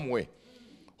Indo somewhere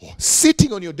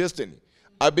sitting on your destiny.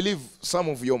 I believe some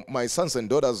of my sons and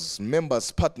daughters,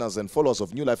 members, partners, and followers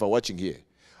of New Life are watching here.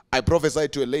 I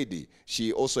prophesied to a lady.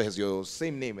 She also has your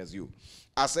same name as you.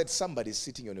 I said, somebody is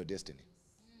sitting on your destiny.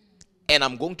 And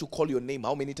I'm going to call your name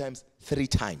how many times? 3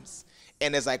 times.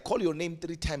 And as I call your name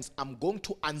 3 times, I'm going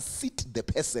to unseat the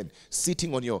person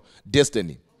sitting on your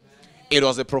destiny. It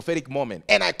was a prophetic moment.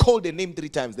 And I called the name 3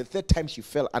 times. The 3rd time she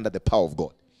fell under the power of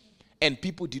God. And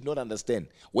people did not understand.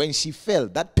 When she fell,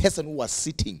 that person who was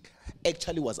sitting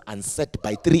actually was unset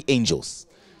by 3 angels.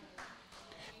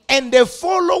 And the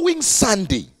following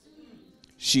Sunday,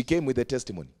 she came with a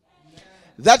testimony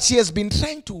that she has been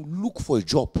trying to look for a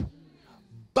job.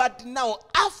 But now,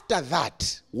 after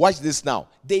that, watch this now.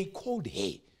 They called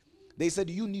her. They said,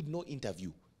 you need no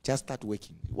interview. Just start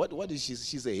working. What is she?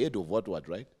 She's a head of what,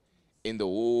 right? In the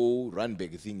whole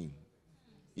run-bag thingy.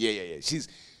 Yeah.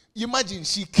 Imagine,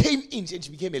 she came in and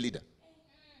she became a leader.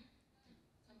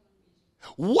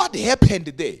 What happened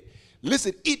there?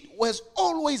 Listen, it has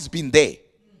always been there.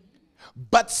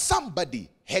 But somebody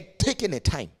had taken a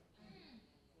time.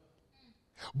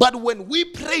 But when we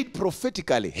prayed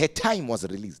prophetically, her time was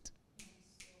released.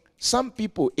 Some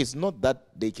people, it's not that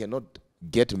they cannot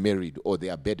get married or they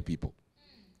are bad people.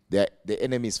 The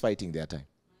enemy is fighting their time.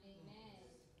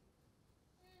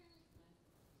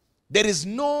 There is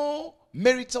no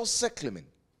marital settlement.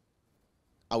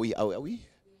 Are we?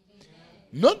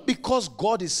 Not because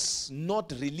God is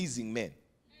not releasing men.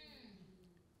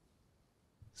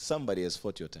 Somebody has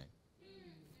fought your time.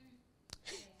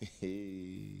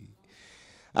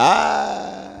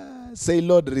 Say,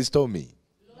 Lord, restore me.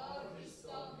 Lord,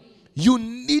 restore me. You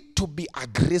need to be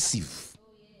aggressive.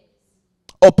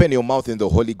 Open your mouth in the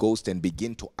Holy Ghost and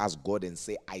begin to ask God and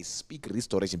say, I speak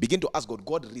restoration. Begin to ask God,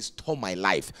 God, restore my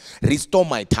life. Restore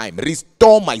my time.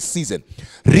 Restore my season.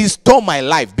 Restore my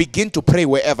life. Begin to pray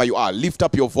wherever you are. Lift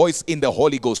up your voice in the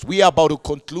Holy Ghost. We are about to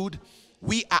conclude.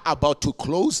 We are about to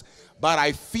close. But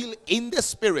I feel in the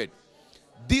spirit,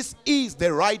 this is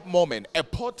the right moment. A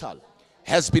portal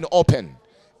has been opened.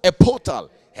 A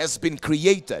portal has been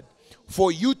created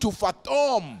for you to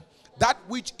fathom that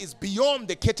which is beyond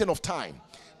the curtain of time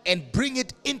and bring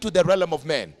it into the realm of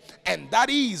man. And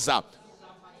that is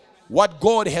what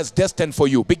God has destined for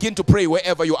you. Begin to pray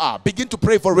wherever you are. Begin to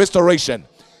pray for restoration.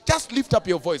 Just lift up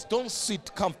your voice. Don't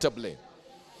sit comfortably.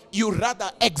 You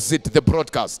rather exit the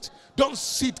broadcast. Don't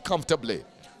sit comfortably.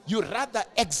 You rather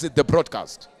exit the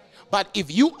broadcast. But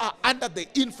if you are under the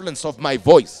influence of my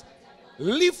voice,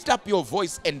 lift up your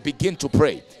voice and begin to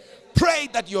pray. Pray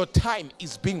that your time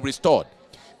is being restored.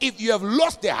 If you have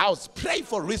lost the house, pray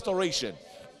for restoration.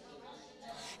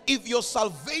 If your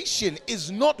salvation is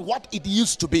not what it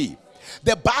used to be,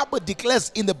 the Bible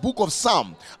declares in the book of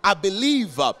Psalm, I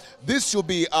believe this should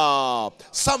be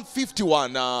Psalm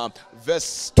 51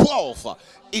 verse 12.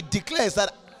 It declares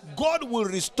that God will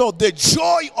restore the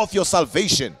joy of your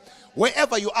salvation.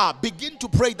 Wherever you are, begin to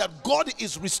pray that God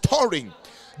is restoring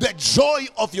the joy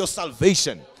of your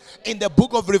salvation. In the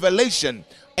book of Revelation,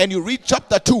 and you read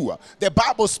chapter 2, the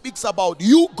Bible speaks about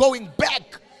you going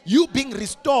back, you being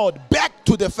restored back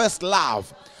to the first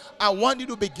love. I want you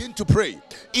to begin to pray.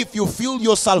 If you feel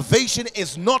your salvation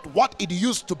is not what it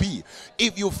used to be,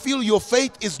 if you feel your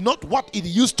faith is not what it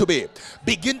used to be,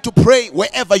 begin to pray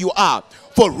wherever you are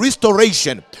for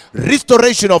restoration.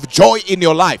 Restoration of joy in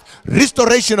your life.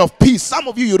 Restoration of peace. Some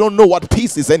of you, you don't know what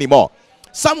peace is anymore.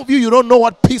 Some of you, you don't know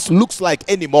what peace looks like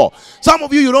anymore. Some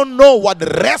of you, you don't know what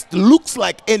rest looks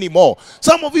like anymore.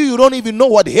 Some of you, you don't even know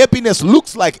what happiness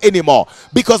looks like anymore.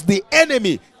 Because the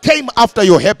enemy came after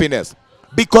your happiness.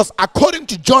 Because according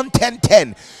to John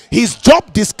 10:10, his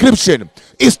job description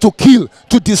is to kill,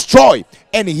 to destroy.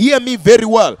 And hear me very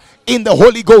well in the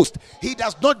Holy Ghost. He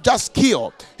does not just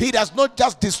kill. He does not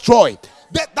just destroy.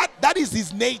 That is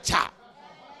his nature.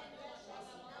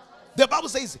 The Bible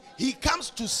says he comes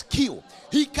to kill,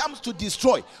 he comes to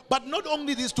destroy. But not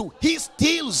only these two, he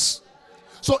steals.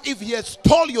 So if he has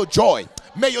stole your joy,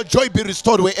 may your joy be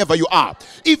restored wherever you are.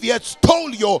 If he has stole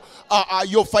your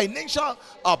financial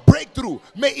breakthrough,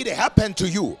 may it happen to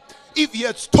you. If he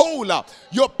has stole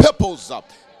your purpose,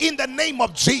 in the name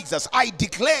of Jesus, I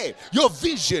declare your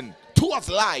vision towards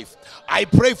life. I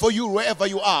pray for you wherever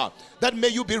you are, that may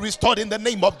you be restored in the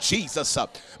name of Jesus.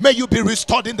 May you be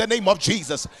restored in the name of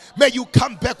Jesus. May you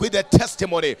come back with a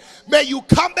testimony. May you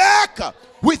come back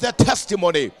with a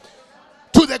testimony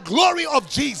to the glory of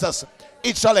Jesus.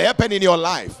 It shall happen in your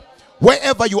life.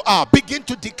 Wherever you are, begin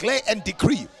to declare and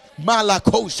decree.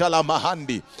 Malako shala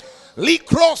mahandi.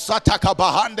 Likrosa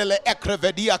takabahandele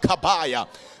ekrevedia kabaya.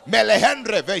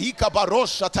 Melehendre vehika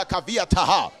barosha takavia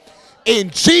taha.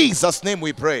 In Jesus' name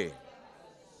we pray.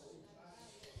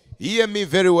 Hear me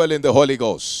very well in the Holy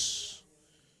Ghost.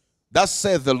 Thus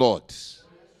saith the Lord.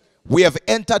 We have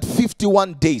entered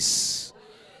 51 days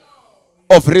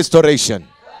of restoration.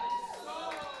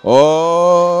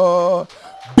 Oh,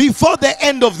 before the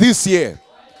end of this year,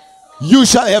 you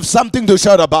shall have something to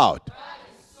shout about.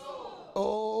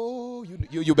 Oh,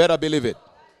 you better believe it.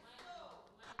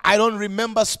 I don't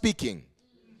remember speaking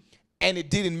and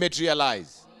it didn't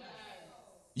materialize.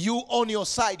 You on your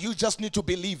side, you just need to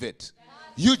believe it.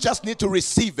 You just need to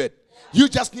receive it. You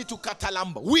just need to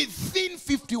katalamba within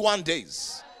 51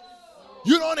 days.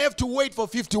 You don't have to wait for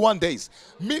 51 days.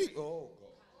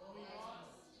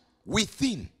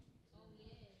 Within,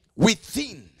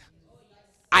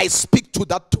 I speak to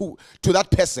that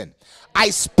person. I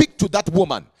speak to that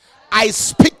woman. I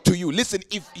speak to you. Listen,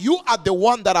 if you are the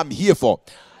one that I'm here for,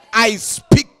 I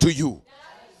speak to you.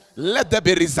 Let there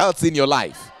be results in your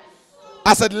life.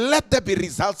 I said, let there be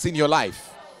results in your life.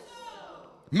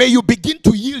 May you begin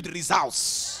to yield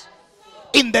results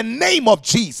in the name of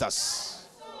Jesus.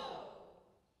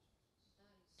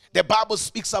 The Bible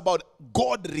speaks about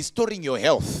God restoring your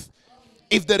health.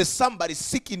 If there is somebody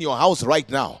sick in your house right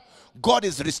now, God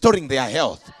is restoring their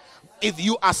health. If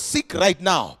you are sick right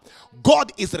now,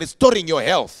 God is restoring your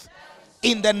health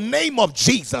in the name of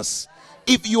Jesus.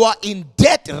 If you are in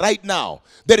debt right now,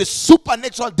 there is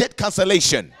supernatural debt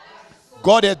cancellation.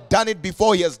 God has done it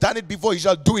before. He has done it before. He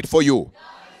shall do it for you.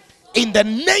 In the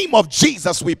name of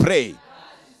Jesus we pray.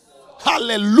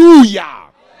 Hallelujah.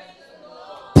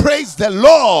 Praise the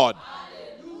Lord.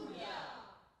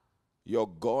 Your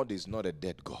God is not a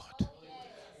dead God.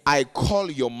 I call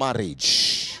your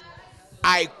marriage.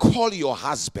 I call your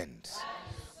husband.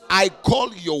 I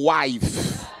call your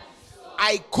wife.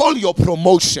 I call your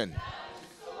promotion.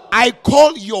 I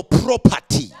call your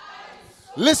property.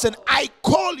 Listen, I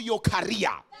call your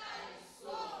career.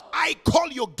 I call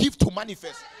your gift to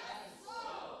manifest.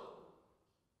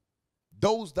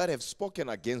 Those that have spoken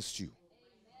against you,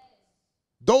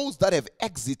 those that have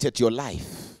exited your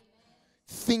life,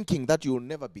 thinking that you will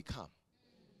never become,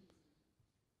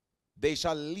 they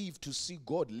shall live to see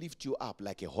God lift you up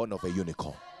like a horn of a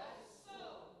unicorn.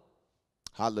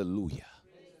 Hallelujah.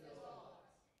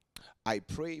 I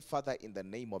pray, Father, in the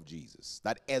name of Jesus,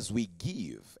 that as we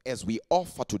give, as we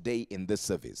offer today in this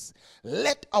service,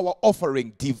 let our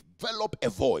offering develop a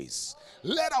voice.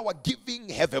 Let our giving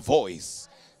have a voice.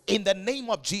 In the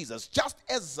name of Jesus, just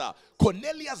as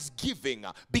Cornelius' giving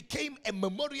became a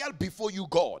memorial before you,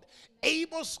 God,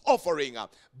 Abel's offering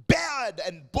bared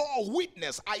and bore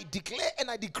witness. I declare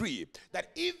and I decree that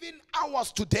even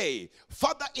ours today,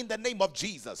 Father, in the name of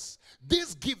Jesus,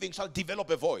 this giving shall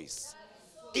develop a voice.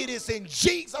 It is in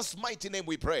Jesus' mighty name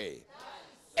we pray.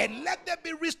 And let there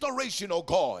be restoration, oh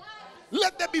God.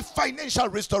 Let there be financial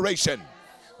restoration.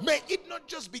 May it not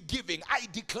just be giving. I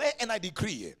declare and I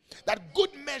decree that good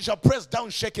measure pressed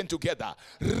down, shaken together,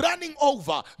 running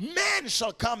over, men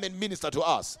shall come and minister to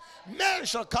us. Men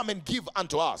shall come and give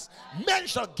unto us. Men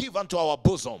shall give unto our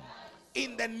bosom.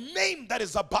 In the name that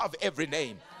is above every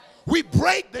name. We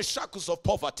break the shackles of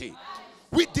poverty.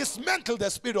 We dismantle the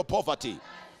spirit of poverty,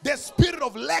 the spirit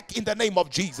of lack in the name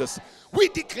of Jesus. We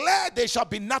declare there shall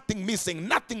be nothing missing,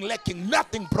 nothing lacking,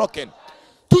 nothing broken.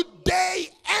 Today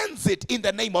ends it in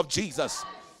the name of Jesus.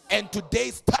 And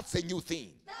today starts a new thing.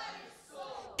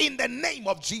 In the name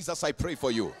of Jesus, I pray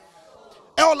for you.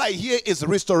 All I hear is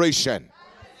restoration.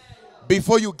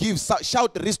 Before you give,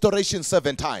 shout restoration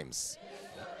 7 times.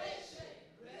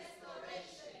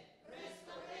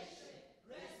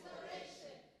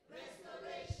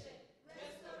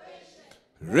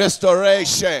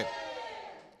 Restoration.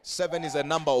 7 is a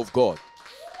number of God.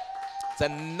 It's a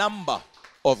number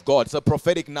of God. It's a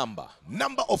prophetic number.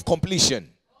 Number of completion.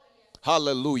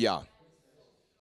 Hallelujah.